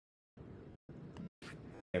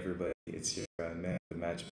Everybody, it's your man of the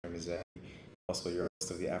match, Parmesan, also your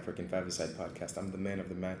host of the African Five-A-Side podcast. I'm the man of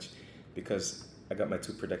the match because I got my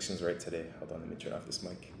two predictions right today. Hold on, let me turn off this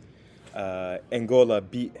mic.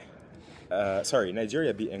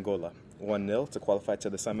 Nigeria beat Angola 1-0 to qualify to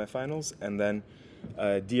the semifinals, and then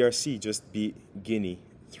DRC just beat Guinea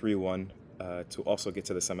 3-1 to also get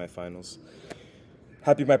to the semifinals.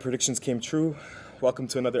 Happy my predictions came true. Welcome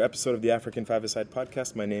to another episode of the African Five-A-Side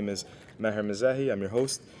podcast. My name is Maher Mazahi. I'm your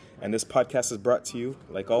host, and this podcast is brought to you,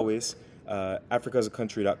 like always,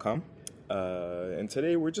 africasacountry.com. And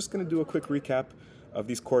today we're just going to do a quick recap of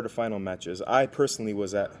these quarterfinal matches. I personally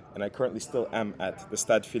was at, and I currently still am at, the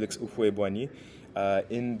Stade Félix Houphouët-Boigny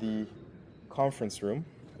in the conference room.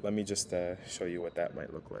 Let me just show you what that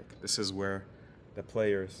might look like. This is where the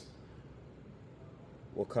players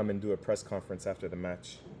will come and do a press conference after the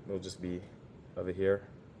match. They'll just be over here.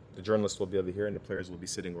 The journalists will be over here, and the players will be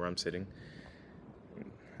sitting where I'm sitting.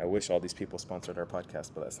 I wish all these people sponsored our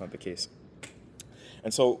podcast, but that's not the case.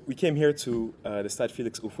 And so we came here to the Stade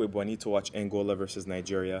Félix Houphouët-Boigny to watch Angola versus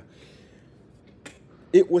Nigeria.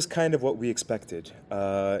 It was kind of what we expected.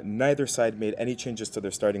 Neither side made any changes to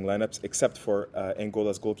their starting lineups, except for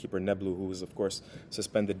Angola's goalkeeper Neblu, who was, of course,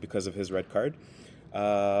 suspended because of his red card.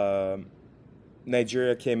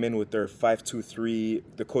 Nigeria came in with their 5-2-3.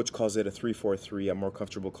 The coach calls it a 3-4-3. I'm more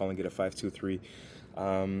comfortable calling it a 5-2-3.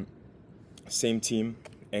 Same team.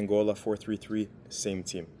 Angola 4-3-3. Same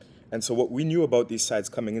team. And so what we knew about these sides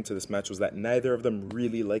coming into this match was that neither of them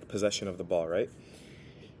really liked possession of the ball, right?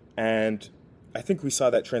 And I think we saw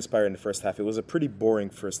that transpire in the first half. It was a pretty boring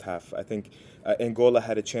first half. I think Angola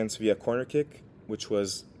had a chance via corner kick, which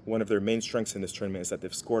was one of their main strengths in this tournament, is that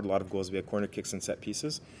they've scored a lot of goals via corner kicks and set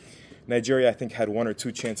pieces. Nigeria, I think, had one or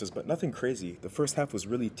two chances, but nothing crazy. The first half was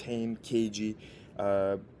really tame, cagey.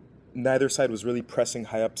 Neither side was really pressing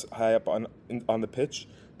high up on the pitch.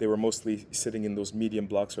 They were mostly sitting in those medium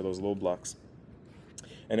blocks or those low blocks.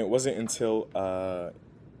 And it wasn't until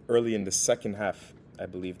early in the second half, I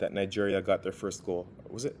believe, that Nigeria got their first goal.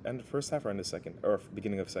 Was it in the first half or in the second, or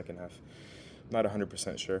beginning of second half? Not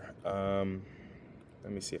 100% sure.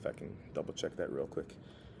 Let me see if I can double check that real quick.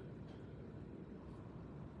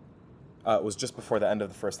 It was just before the end of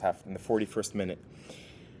the first half, in the 41st minute.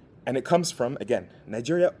 And it comes from, again,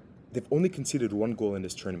 Nigeria, they've only conceded one goal in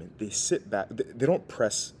this tournament. They sit back. They don't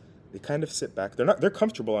press. They kind of sit back. They're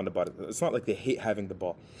comfortable on the ball. It's not like they hate having the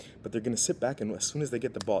ball. But they're going to sit back, and as soon as they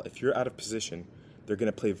get the ball, if you're out of position, they're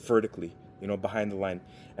going to play vertically, behind the line.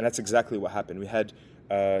 And that's exactly what happened. We had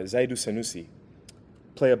Zaidou Sanusi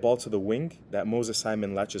play a ball to the wing that Moses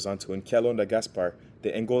Simon latches onto, and Kialonda Gaspar,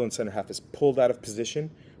 the Angolan center half, is pulled out of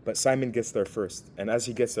position, but Simon gets there first. And as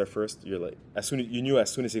he gets there first, you're like, as soon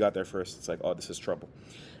as he got there first, it's like, oh, this is trouble.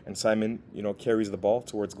 And Simon, carries the ball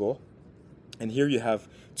towards goal. And here you have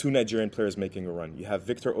two Nigerian players making a run. You have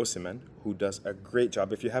Victor Osimhen, who does a great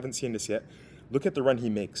job. If you haven't seen this yet, look at the run he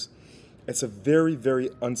makes. It's a very, very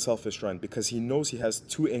unselfish run because he knows he has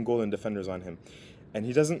two Angolan defenders on him. And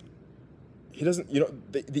he doesn't,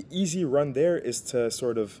 the easy run there is to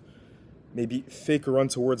sort of maybe fake a run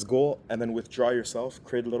towards goal and then withdraw yourself,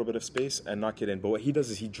 create a little bit of space, and knock it in. But what he does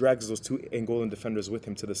is he drags those two Angolan defenders with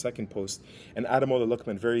him to the second post, and Ademola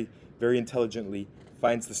Lookman very, very intelligently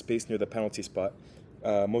finds the space near the penalty spot.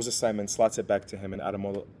 Moses Simon slots it back to him, and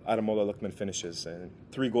Ademola Lookman finishes. And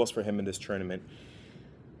 3 goals for him in this tournament.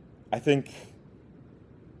 I think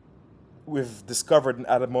we've discovered in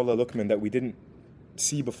Ademola Lookman that we didn't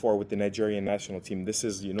see before with the Nigerian national team. This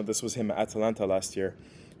was him at Atalanta last year.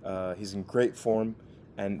 He's in great form,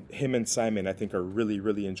 and him and Simon, I think, are really,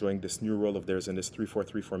 really enjoying this new role of theirs in this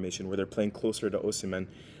 3-4-3 formation where they're playing closer to Osimhen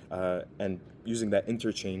and using that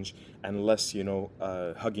interchange and less,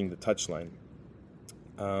 hugging the touchline.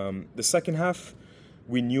 The second half,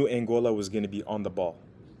 we knew Angola was going to be on the ball.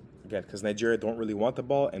 Again, because Nigeria don't really want the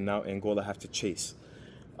ball, and now Angola have to chase.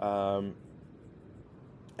 And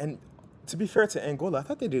to be fair to Angola, I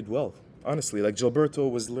thought they did well. Honestly, like Gilberto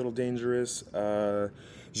was a little dangerous.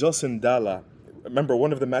 Gelson Dalla, remember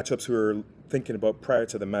one of the matchups we were thinking about prior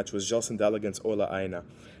to the match was Gelson Dalla against Ola Aina.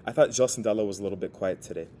 I thought Gelson Dalla was a little bit quiet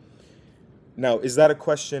today. Now, is that a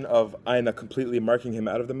question of Aina completely marking him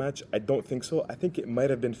out of the match? I don't think so. I think it might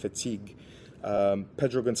have been fatigue.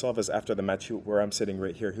 Pedro Gonçalves, after the match, where I'm sitting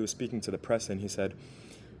right here, he was speaking to the press and he said,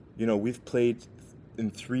 we've played in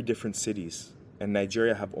 3 different cities and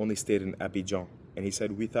Nigeria have only stayed in Abidjan. And he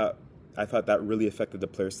said, I thought that really affected the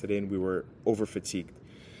players today and we were over-fatigued.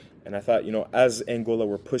 And I thought, as Angola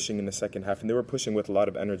were pushing in the second half, and they were pushing with a lot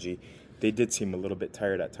of energy, they did seem a little bit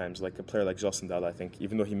tired at times, like a player like Gelson Dalla, I think,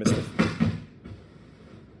 even though he missed it.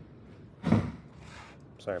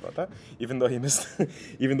 Sorry about that. Even though he missed,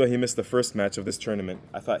 even though he missed the first match of this tournament,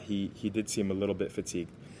 I thought he did seem a little bit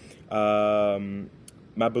fatigued. Mabululu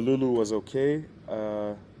was okay.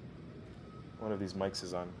 One of these mics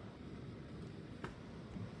is on.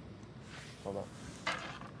 Hold on.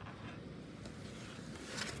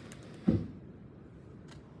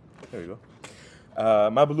 There we go.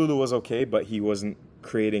 Mabululu was okay, but he wasn't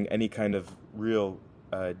creating any kind of real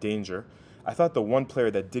danger. I thought the one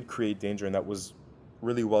player that did create danger and that was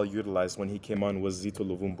really well utilized when he came on was Zito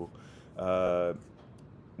Luvumbu.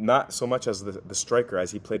 Not so much as the striker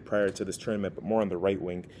as he played prior to this tournament, but more on the right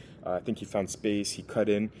wing. I think he found space, he cut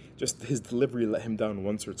in. Just his delivery let him down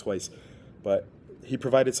once or twice. But he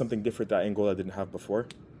provided something different that Angola didn't have before.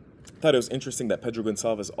 I thought it was interesting that Pedro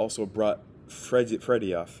Gonçalves also brought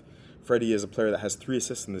Freddie off. Freddie is a player that has 3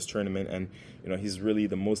 assists in this tournament, and he's really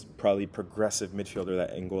the most probably progressive midfielder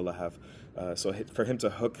that Angola have. So for him to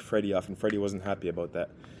hook Freddie off, and Freddie wasn't happy about that.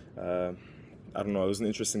 I don't know, it was an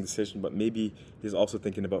interesting decision, but maybe he's also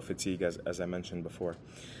thinking about fatigue, as I mentioned before.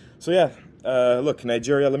 So yeah, look,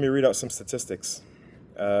 Nigeria, let me read out some statistics.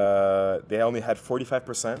 They only had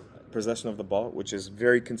 45% possession of the ball, which is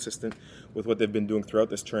very consistent with what they've been doing throughout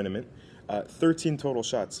this tournament. 13 total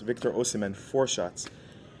shots. Victor Osimhen, 4 shots.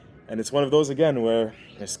 And it's one of those, again, where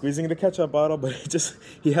they're squeezing the ketchup bottle, but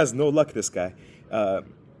he has no luck, this guy.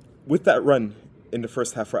 With that run in the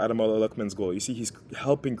first half for Ademola Lookman's goal, you see he's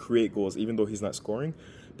helping create goals, even though he's not scoring.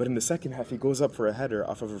 But in the second half, he goes up for a header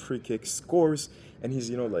off of a free kick, scores, and he's,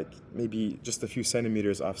 maybe just a few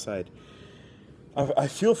centimeters offside. I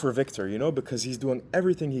feel for Victor, because he's doing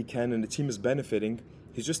everything he can and the team is benefiting.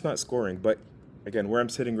 He's just not scoring. But again, where I'm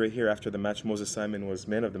sitting right here after the match, Moses Simon was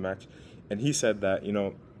man of the match. And he said that,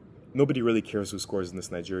 nobody really cares who scores in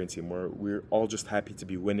this Nigerian team. We're all just happy to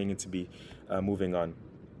be winning and to be moving on.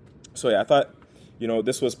 So yeah, I thought,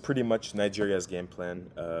 this was pretty much Nigeria's game plan.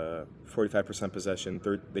 45% possession,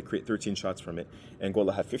 they create 13 shots from it.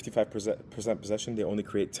 Angola had 55% possession, they only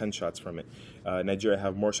create 10 shots from it. Nigeria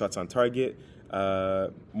have more shots on target,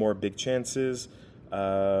 more big chances.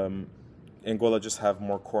 Angola just have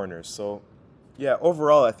more corners. So yeah,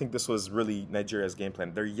 overall, I think this was really Nigeria's game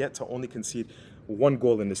plan. They're yet to only concede 1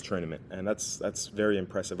 goal in this tournament, and that's very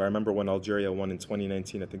impressive. I remember when Algeria won in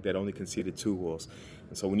 2019, I think they'd only conceded 2 goals.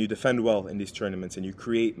 And so when you defend well in these tournaments and you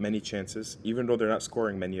create many chances, even though they're not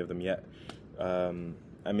scoring many of them yet,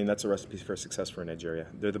 that's a recipe for success for Nigeria.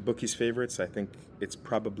 They're the bookies' favorites. I think it's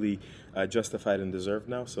probably justified and deserved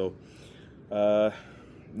now. So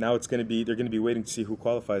now they're going to be waiting to see who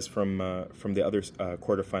qualifies from the other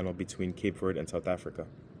quarterfinal between Cape Verde and South Africa.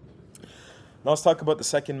 Now let's talk about the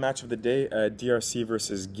second match of the day, DRC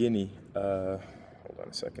versus Guinea. Hold on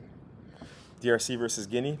a second. DRC versus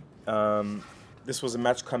Guinea. This was a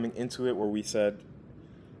match coming into it where we said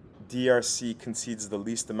DRC concedes the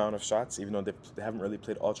least amount of shots, even though they haven't really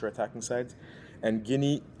played ultra-attacking sides. And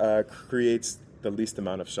Guinea creates the least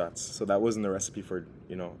amount of shots. So that wasn't the recipe for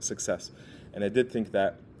success. And I did think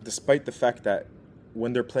that despite the fact that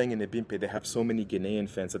when they're playing in Ebimpe, they have so many Ghanaian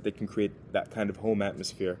fans that they can create that kind of home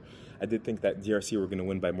atmosphere. I did think that DRC were going to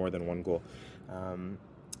win by more than 1 goal.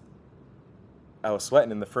 I was sweating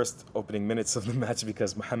in the first opening minutes of the match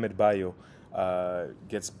because Mohamed Bayo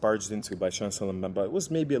gets barged into by Chancellor Mbemba. It was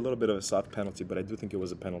maybe a little bit of a soft penalty, but I do think it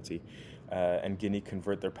was a penalty. And Guinea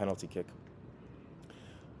convert their penalty kick.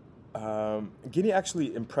 Guinea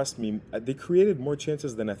actually impressed me. They created more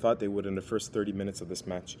chances than I thought they would in the first 30 minutes of this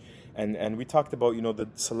match. And we talked about, the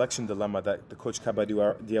selection dilemma that the coach Kaba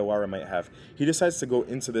Diawara might have. He decides to go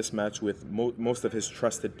into this match with most of his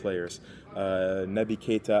trusted players. Naby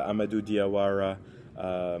Keita, Amadou Diawara.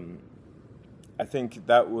 I think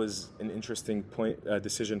that was an interesting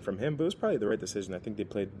decision from him, but it was probably the right decision. I think they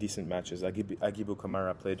played decent matches. Agibu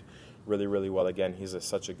Kamara played really, really well again. He's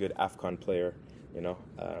such a good AFCON player.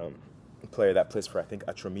 Player that plays for, I think,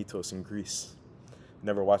 Atromitos in Greece.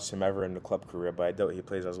 Never watched him ever in the club career, but I doubt he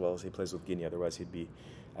plays as well as he plays with Guinea. Otherwise, he'd be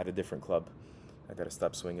at a different club. I got to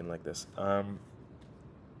stop swinging like this.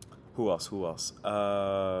 Who else?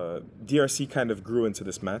 DRC kind of grew into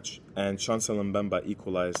this match, and Chancellor Mbemba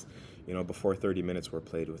equalized, before 30 minutes were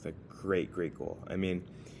played with a great, great goal. I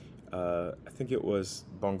think it was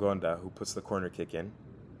Bongonda who puts the corner kick in,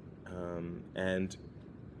 and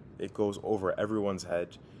it goes over everyone's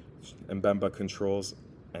head. Mbemba controls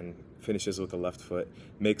and finishes with the left foot,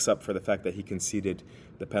 makes up for the fact that he conceded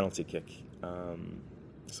the penalty kick.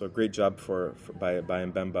 So great job by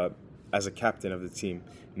Mbemba as a captain of the team,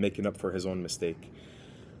 making up for his own mistake.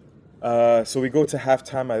 So we go to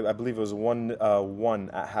halftime. I believe it was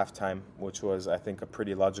 1-1 at halftime, which was, I think, a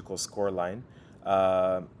pretty logical score line.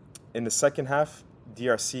 In the second half,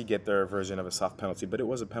 DRC get their version of a soft penalty, but it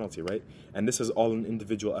was a penalty, right? And this is all an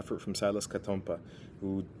individual effort from Silas Katompa,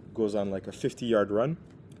 who goes on like a 50-yard run,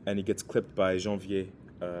 and he gets clipped by Janvier,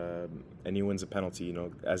 and he wins a penalty,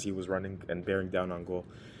 as he was running and bearing down on goal.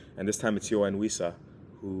 And this time it's Yohan Wissa,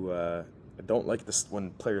 who I don't like this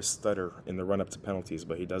when players stutter in the run-up to penalties,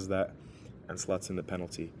 but he does that and slots in the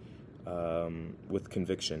penalty with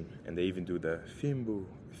conviction. And they even do the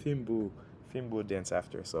Fimbu dance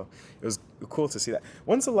after. So it was cool to see that.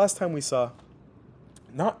 When's the last time we saw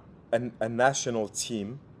not a national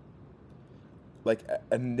team, like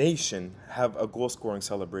a nation, have a goal-scoring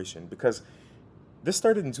celebration? Because this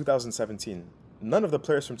started in 2017. None of the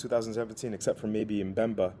players from 2017, except for maybe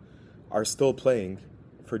Mbemba, are still playing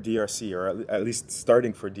for DRC, or at least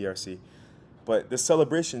starting for DRC. But this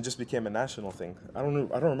celebration just became a national thing. I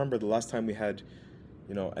don't remember the last time we had,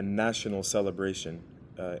 a national celebration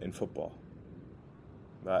in football.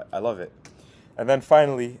 But I love it. And then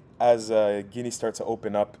finally, as Guinea starts to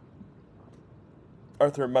open up,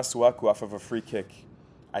 Arthur Masuaku off of a free kick.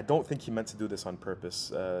 I don't think he meant to do this on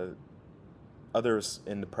purpose. Others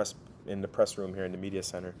in the press room here in the media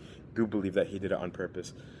center do believe that he did it on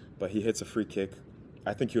purpose. But he hits a free kick.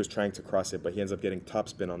 I think he was trying to cross it, but he ends up getting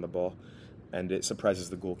topspin on the ball, and it surprises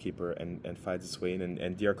the goalkeeper and finds its way in,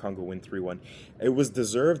 and DR Congo win 3-1. It was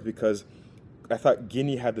deserved because I thought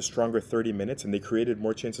Guinea had the stronger 30 minutes, and they created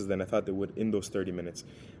more chances than I thought they would in those 30 minutes.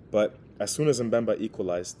 But as soon as Mbemba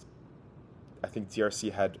equalized, I think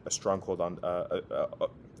DRC had a stronghold on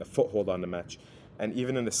a foothold on the match. And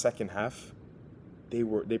even in the second half,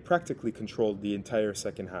 they practically controlled the entire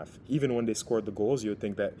second half. Even when they scored the goals, you would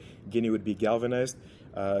think that Guinea would be galvanized.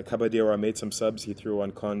 Kabadiora made some subs. He threw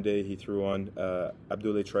on Condé. He threw on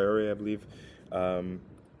Abdoulaye Traore, I believe.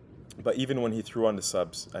 But even when he threw on the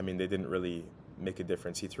subs, I mean, they didn't really make a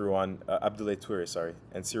difference. He threw on Abdoulaye Touré,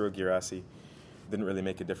 and Ciro Girassi. Didn't really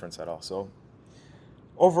make a difference at all. So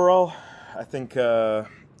overall, I think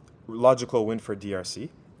logical win for DRC,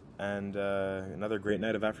 and another great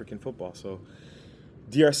night of African football. So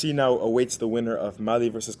DRC now awaits the winner of Mali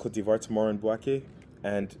versus Cote d'Ivoire tomorrow in Bouaké,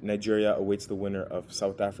 and Nigeria awaits the winner of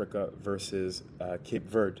South Africa versus Cape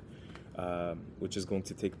Verde, which is going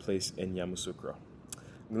to take place in Yamoussoukro.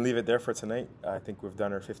 I'm going to leave it there for tonight. I think we've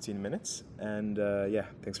done our 15 minutes. And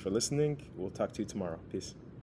thanks for listening. We'll talk to you tomorrow. Peace.